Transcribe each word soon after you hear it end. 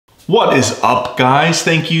What is up, guys?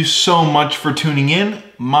 Thank you so much for tuning in.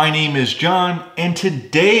 My name is John, and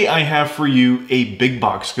today I have for you a big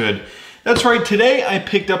box good. That's right, today I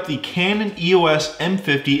picked up the Canon EOS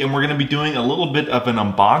M50 and we're gonna be doing a little bit of an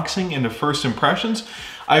unboxing and the first impressions.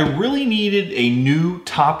 I really needed a new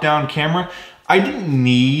top-down camera. I didn't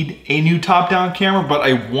need a new top-down camera, but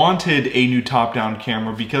I wanted a new top-down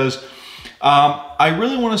camera because I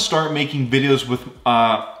really want to start making videos with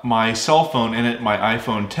my cell phone in it, my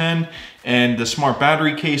iPhone 10, and the smart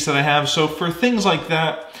battery case that I have. So for things like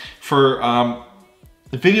that, for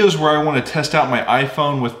the videos where I want to test out my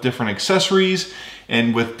iPhone with different accessories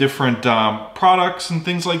and with different products and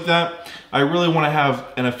things like that, I really want to have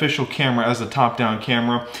an official camera as a top-down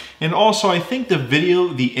camera. And also I think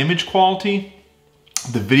the image quality,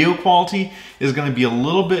 the video quality is going to be a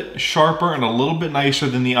little bit sharper and a little bit nicer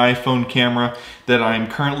than the iPhone camera that I'm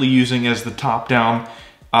currently using as the top-down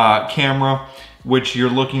camera, which you're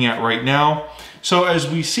looking at right now. So as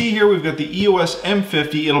we see here, we've got the EOS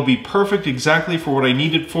M50. It'll be perfect exactly for what I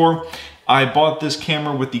need it for. I bought this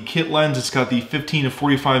camera with the kit lens. It's got the 15 to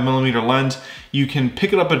 45 millimeter lens. You can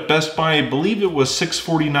pick it up at Best Buy. I believe it was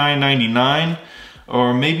 $649.99,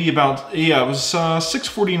 or maybe about, yeah, it was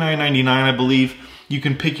 $649.99, I believe. You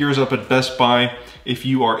can pick yours up at Best Buy if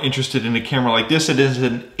you are interested in a camera like this. It is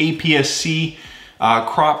an APS-C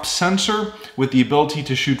crop sensor with the ability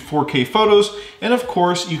to shoot 4K photos, and of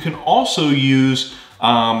course you can also use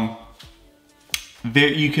much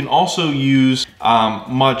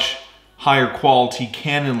higher quality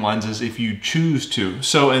Canon lenses if you choose to.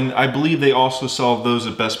 So, and I believe they also sell those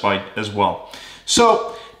at Best Buy as well.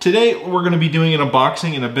 So today we're going to be doing an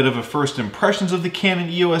unboxing and a bit of a first impressions of the Canon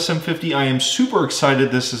EOS M50. I am super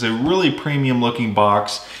excited. This is a really premium looking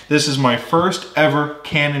box. This is my first ever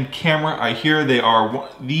Canon camera. I hear they are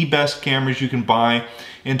the best cameras you can buy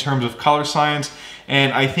in terms of color science,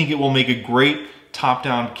 and I think it will make a great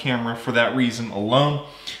top-down camera for that reason alone.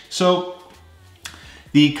 So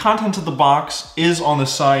the contents of the box is on the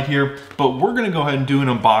side here, but we're gonna go ahead and do an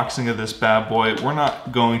unboxing of this bad boy. We're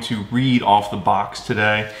not going to read off the box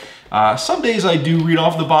today. Some days I do read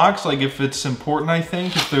off the box, like if it's important, I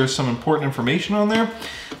think, if there's some important information on there.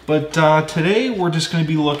 But today we're just gonna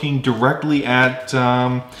be looking directly at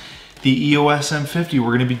the EOS M50.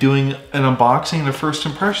 We're gonna be doing an unboxing and the first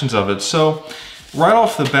impressions of it. So right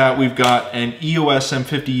off the bat, we've got an EOS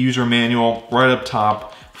M50 user manual right up top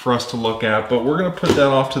for us to look at, but we're gonna put that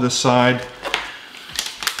off to the side.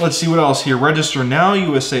 Let's see what else here. Register now,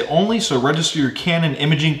 USA only, so register your Canon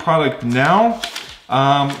imaging product now.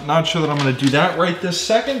 Not sure that I'm gonna do that right this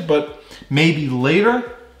second, but maybe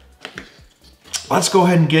later. Let's go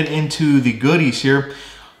ahead and get into the goodies here.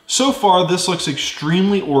 So far, this looks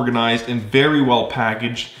extremely organized and very well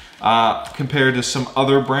packaged compared to some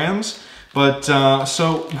other brands. But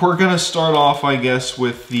so we're gonna start off, I guess,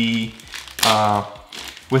 with the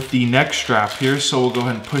neck strap here. So we'll go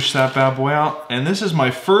ahead and push that bad boy out. And this is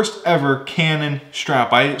my first ever Canon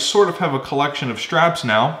strap. I sort of have a collection of straps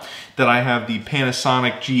now that I have the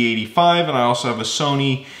Panasonic G85, and I also have a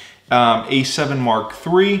Sony A7 Mark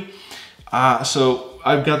III. So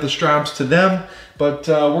I've got the straps to them, but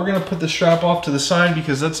we're gonna put the strap off to the side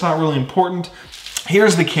because that's not really important.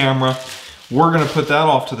 Here's the camera. We're gonna put that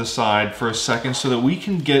off to the side for a second so that we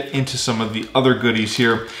can get into some of the other goodies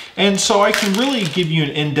here. And so I can really give you an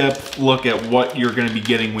in-depth look at what you're gonna be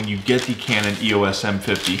getting when you get the Canon EOS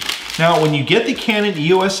M50. Now, when you get the Canon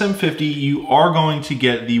EOS M50, you are going to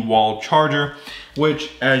get the wall charger,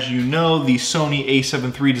 which, as you know, the Sony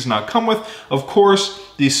A7 III does not come with. Of course,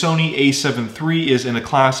 the Sony A7 III is in a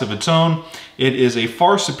class of its own. It is a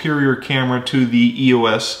far superior camera to the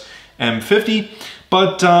EOS M50.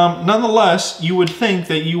 But nonetheless, you would think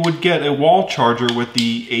that you would get a wall charger with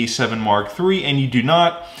the A7 Mark III, and you do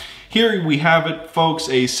not. Here we have it, folks,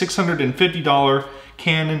 a $650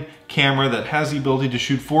 Canon camera that has the ability to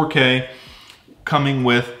shoot 4K, coming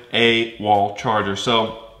with a wall charger.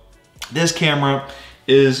 So this camera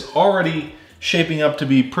is already shaping up to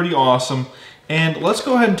be pretty awesome. And let's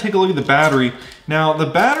go ahead and take a look at the battery. Now, the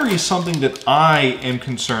battery is something that I am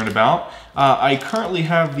concerned about. I currently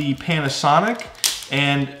have the Panasonic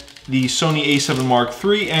and the Sony A7 Mark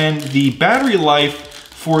III, and the battery life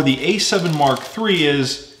for the A7 Mark III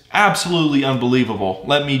is absolutely unbelievable.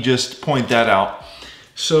 Let me just point that out.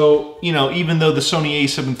 So, you know, even though the Sony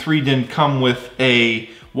A7 III didn't come with a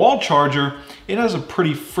wall charger, it has a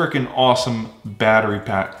pretty freaking awesome battery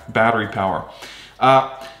power.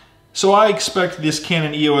 So I expect this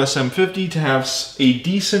Canon EOS M50 to have a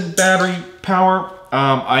decent battery power.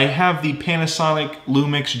 I have the Panasonic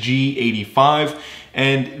Lumix G85,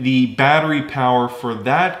 and the battery power for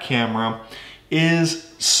that camera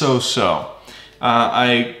is so-so.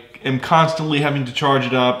 I am constantly having to charge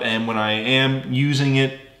it up, and when I am using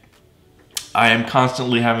it, I am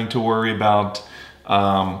constantly having to worry about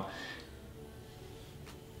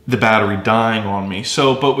the battery dying on me.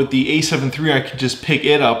 So, but with the A7 III, I can just pick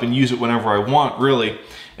it up and use it whenever I want, really.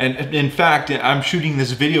 And in fact, I'm shooting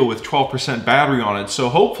this video with 12% battery on it, so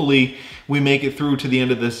hopefully we make it through to the end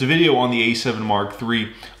of this video on the A7 Mark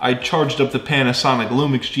III. I charged up the Panasonic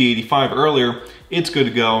Lumix G85 earlier. It's good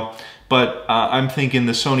to go, but I'm thinking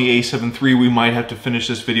the Sony A7 III, we might have to finish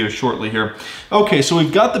this video shortly here. Okay, so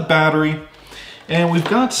we've got the battery, and we've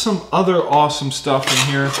got some other awesome stuff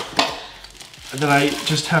in here that I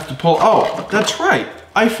just have to pull. Oh, that's right.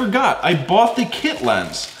 I forgot. I bought the kit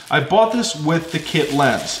lens. I bought this with the kit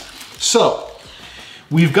lens. So,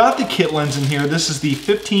 we've got the kit lens in here. This is the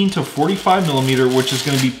 15 to 45 millimeter, which is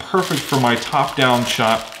going to be perfect for my top-down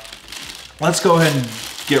shot. Let's go ahead and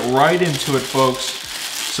get right into it, folks.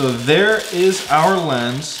 So there is our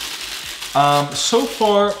lens. So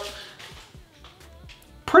far,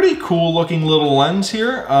 pretty cool looking little lens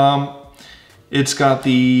here. It's got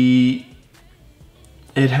the...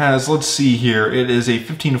 It has, let's see here, it is a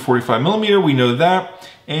 15 to 45 millimeter, we know that,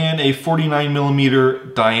 and a 49 millimeter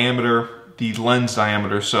diameter, the lens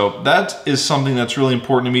diameter. So that is something that's really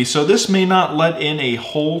important to me. So this may not let in a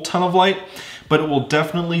whole ton of light, but it will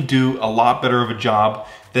definitely do a lot better of a job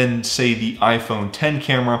than, say, the iPhone X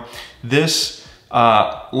camera. This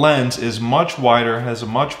lens is much wider, has a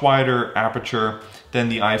much wider aperture than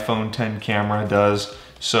the iPhone X camera does.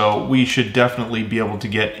 So we should definitely be able to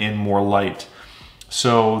get in more light.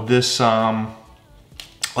 So this,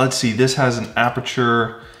 let's see, this has an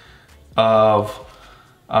aperture of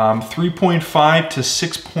 3.5 to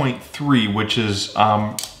 6.3, which is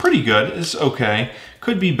pretty good. It's okay.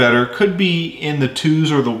 Could be better. Could be in the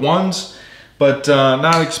 2s or the 1s, but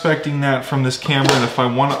not expecting that from this camera. And if I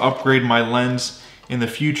want to upgrade my lens in the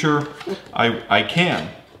future, I can.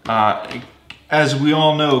 As we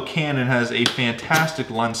all know, Canon has a fantastic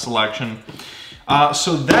lens selection.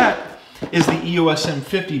 So that is the EOS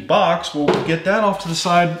M50 box. We'll get that off to the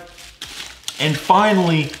side. And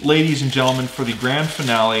finally, ladies and gentlemen, for the grand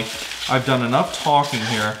finale, I've done enough talking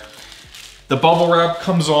here. The bubble wrap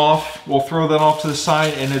comes off. We'll throw that off to the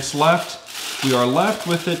side, and it's left. We are left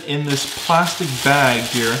with it in this plastic bag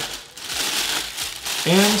here.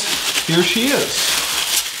 And here she is.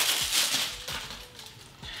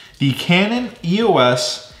 The Canon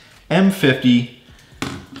EOS M50.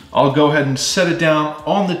 I'll go ahead and set it down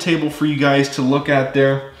on the table for you guys to look at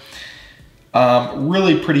there.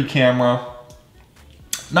 Really pretty camera.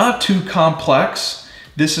 Not too complex.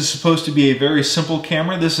 This is supposed to be a very simple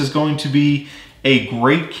camera. This is going to be a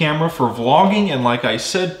great camera for vlogging, and like I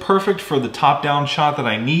said, perfect for the top-down shot that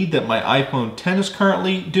I need that my iPhone X is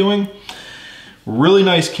currently doing. Really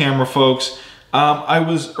nice camera, folks. I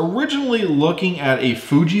was originally looking at a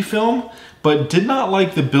Fujifilm, but did not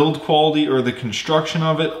like the build quality or the construction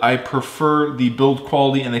of it. I prefer the build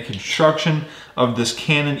quality and the construction of this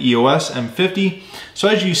Canon EOS M50. So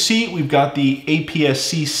as you see, we've got the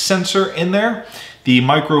APS-C sensor in there, the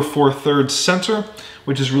micro four thirds sensor,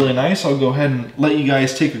 which is really nice. I'll go ahead and let you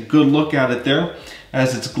guys take a good look at it there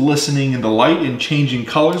as it's glistening in the light and changing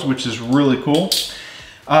colors, which is really cool.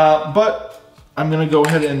 But I'm gonna go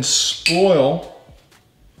ahead and spoil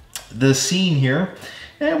the scene here.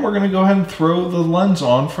 And we're gonna go ahead and throw the lens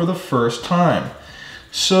on for the first time.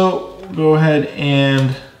 So go ahead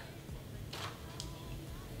and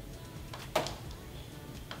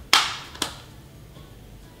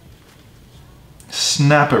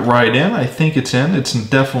snap it right in. I think it's in. It's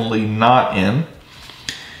definitely not in.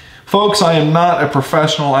 Folks, I am not a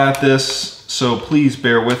professional at this, so please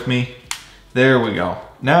bear with me. There we go.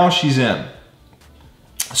 Now she's in.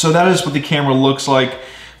 So that is what the camera looks like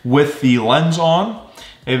with the lens on.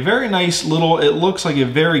 A very nice little, it looks like a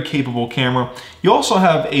very capable camera. You also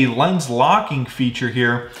have a lens locking feature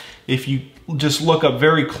here. If you just look up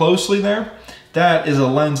very closely there, that is a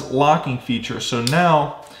lens locking feature. So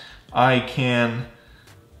now I can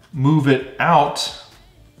move it out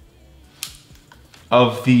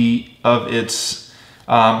of its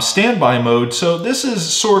standby mode. So this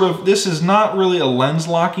is not really a lens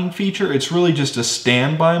locking feature. It's really just a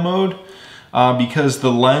standby mode. Because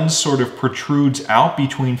the lens sort of protrudes out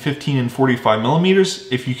between 15 and 45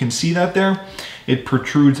 millimeters. If you can see that there, it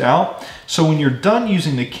protrudes out. So when you're done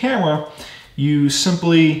using the camera, you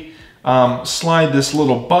simply slide this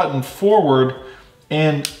little button forward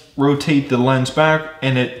and rotate the lens back,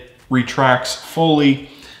 and it retracts fully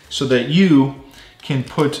so that you can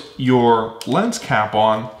put your lens cap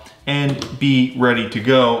on and be ready to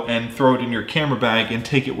go and throw it in your camera bag and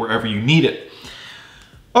take it wherever you need it.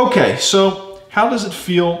 Okay, so how does it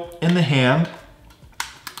feel in the hand?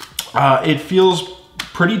 It feels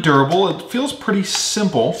pretty durable. It feels pretty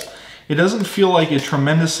simple. It doesn't feel like a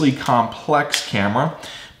tremendously complex camera,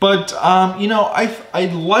 but you know,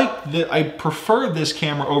 I prefer this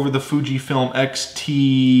camera over the Fujifilm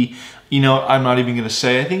XT. You know, I'm not even going to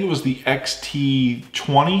say. I think it was the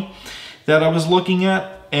XT20 that I was looking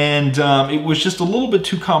at, and it was just a little bit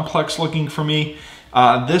too complex looking for me.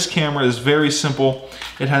 This camera is very simple.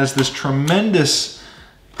 It has this tremendous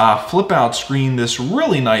flip out screen, this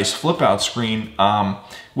really nice flip out screen,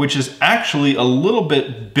 which is actually a little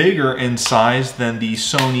bit bigger in size than the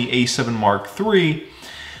Sony A7 Mark III.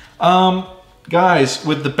 Guys,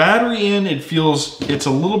 with the battery in, it's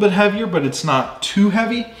a little bit heavier, but it's not too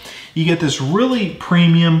heavy. You get this really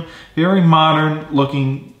premium, very modern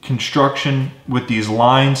looking construction with these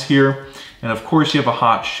lines here. And of course you have a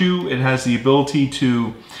hot shoe. It has the ability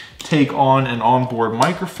to take on an onboard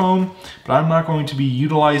microphone, but I'm not going to be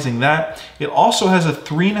utilizing that. It also has a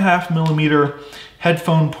 3.5mm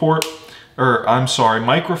headphone port, or I'm sorry,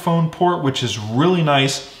 microphone port, which is really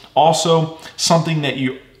nice. Also, something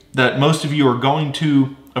that most of you are going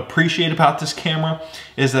to appreciate about this camera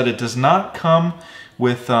is that it does not come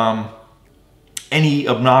with any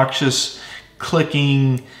obnoxious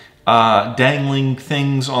clicking, dangling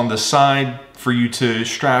things on the side for you to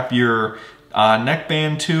strap your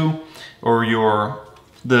neckband to, or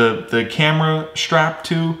the camera strap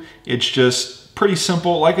to. It's just pretty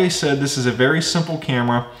simple. Like I said, this is a very simple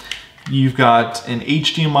camera. You've got an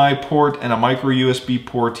HDMI port and a micro USB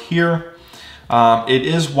port here. It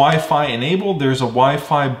is Wi-Fi enabled. There's a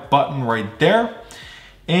Wi-Fi button right there.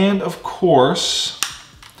 And of course,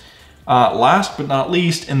 last but not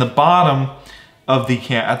least, in the bottom of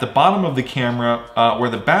at the bottom of the camera, where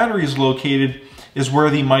the battery is located, is where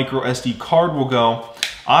the micro SD card will go.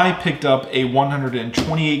 I picked up a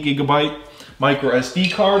 128 gigabyte micro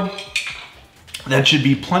SD card. That should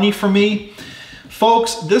be plenty for me.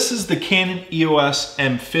 Folks, this is the Canon EOS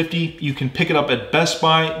M50. You can pick it up at Best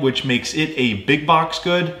Buy, which makes it a big box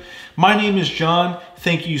good. My name is John.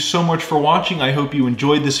 Thank you so much for watching. I hope you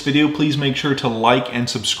enjoyed this video. Please make sure to like and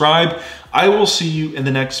subscribe. I will see you in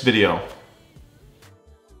the next video.